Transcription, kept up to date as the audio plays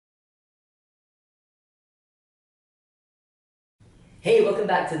Hey, welcome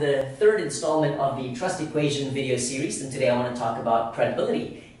back to the third installment of the Trust Equation video series, and today I want to talk about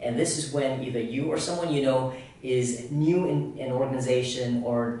credibility. And this is when either you or someone you know is new in an organization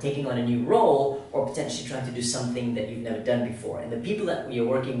or taking on a new role or potentially trying to do something that you've never done before. And the people that you're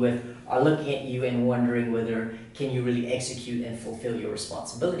working with are looking at you and wondering whether can you really execute and fulfill your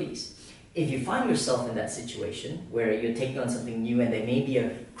responsibilities. If you find yourself in that situation where you're taking on something new and there may be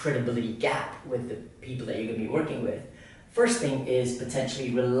a credibility gap with the people that you're going to be working with, first thing is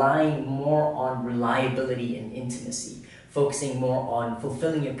potentially relying more on reliability and intimacy, focusing more on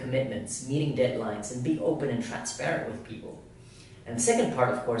fulfilling your commitments, meeting deadlines, and being open and transparent with people. And the second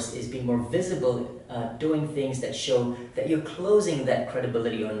part, of course, is being more visible, doing things that show that you're closing that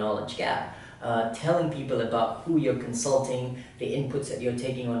credibility or knowledge gap, telling people about who you're consulting, the inputs that you're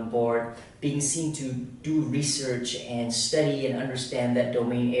taking on board, being seen to do research and study and understand that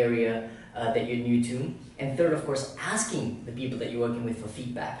domain area that you're new to. And third, of course, asking the people that you're working with for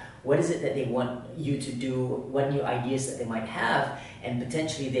feedback. What is it that they want you to do? What new ideas that they might have? And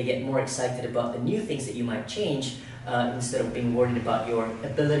potentially they get more excited about the new things that you might change instead of being worried about your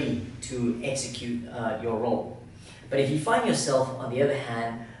ability to execute your role. But if you find yourself, on the other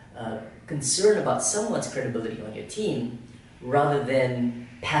hand, concerned about someone's credibility on your team, rather than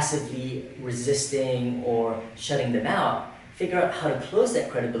passively resisting or shutting them out, figure out how to close that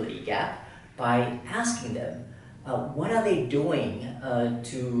credibility gap by asking them, what are they doing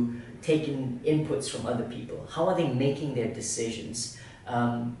to take in inputs from other people? How are they making their decisions?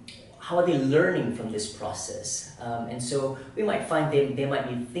 How are they learning from this process? And so we might find they might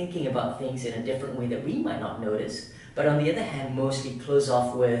be thinking about things in a different way that we might not notice. But on the other hand, mostly close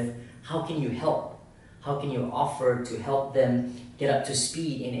off with, how can you help? How can you offer to help them get up to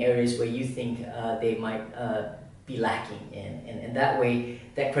speed in areas where you think they might be lacking in? And that way,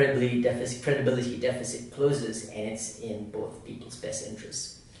 that credibility deficit closes, and it's in both people's best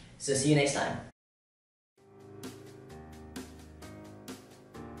interests. So see you next time.